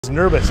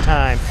Nervous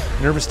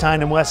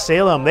time in West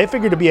Salem. They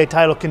figured to be a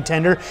title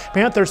contender.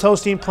 Panthers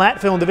hosting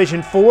Platteville in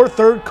Division 4,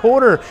 third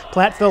quarter.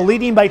 Platteville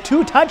leading by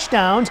 2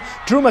 touchdowns.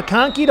 Drew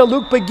McConkey to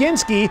Luke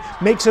Baginski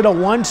makes it a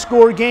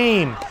 1-score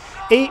game.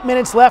 8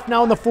 minutes left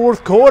now in the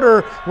fourth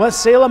quarter.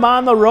 West Salem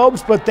on the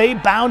ropes, but they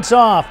bounce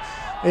off.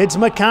 It's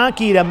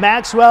McConkey to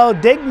Maxwell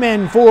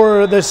Digman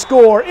for the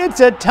score.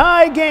 It's a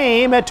tie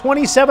game at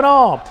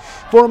 27-all.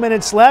 4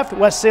 minutes left.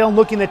 West Salem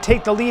looking to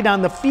take the lead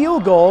on the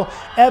field goal.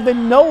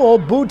 Evan Noel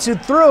boots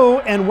it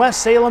through, and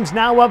West Salem's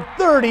now up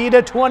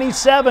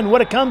 30-27.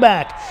 What a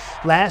comeback.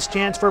 Last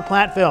chance for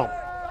Platteville.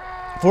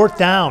 Fourth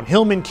down.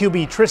 Hillman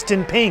QB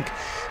Tristan Pink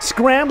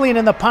scrambling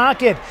in the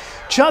pocket.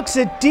 Chucks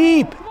it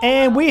deep,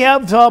 and we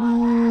have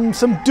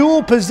some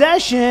dual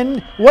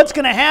possession. What's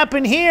going to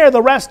happen here?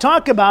 The refs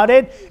talk about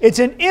it. It's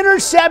an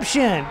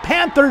interception.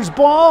 Panthers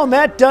ball, and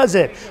that does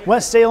it.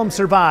 West Salem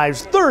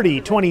survives.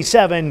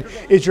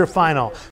 30-27 is your final.